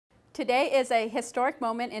Today is a historic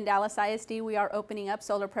moment in Dallas ISD. We are opening up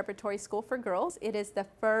Solar Preparatory School for Girls. It is the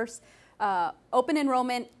first open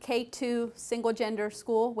enrollment K-2 single gender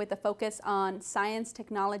school with a focus on science,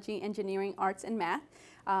 technology, engineering, arts, and math,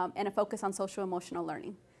 and a focus on social emotional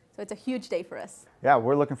learning. So it's a huge day for us. Yeah,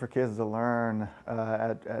 we're looking for kids to learn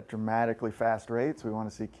at dramatically fast rates. We want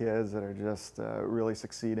to see kids that are just really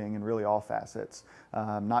succeeding in really all facets,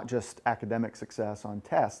 not just academic success on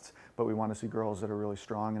tests, but we want to see girls that are really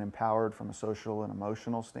strong and empowered from a social and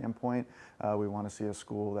emotional standpoint. We want to see a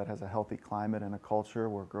school that has a healthy climate and a culture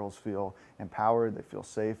where girls feel empowered, they feel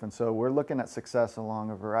safe, and so we're looking at success along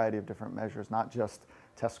a variety of different measures, not just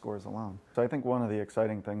test scores alone. So I think one of the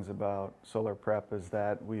exciting things about Solar Prep is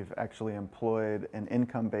that we've actually employed an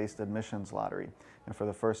income-based admissions lottery. And for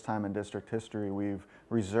the first time in district history, we've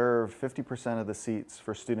reserved 50% of the seats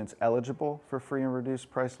for students eligible for free and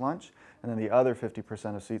reduced price lunch, and then the other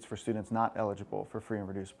 50% of seats for students not eligible for free and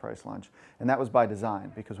reduced price lunch. And that was by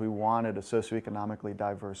design, because we wanted a socioeconomically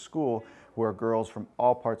diverse school where girls from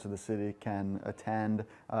all parts of the city can attend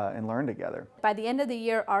and learn together. By the end of the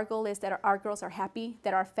year, our goal is that our girls are happy,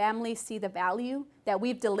 that our families see the value, that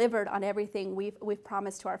we've delivered on everything we've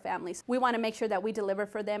promised to our families. We want to make sure that we deliver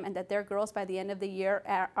for them and that their girls by the end of the year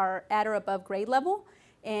are at or above grade level,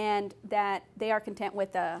 and that they are content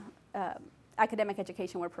with the academic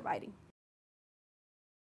education we're providing.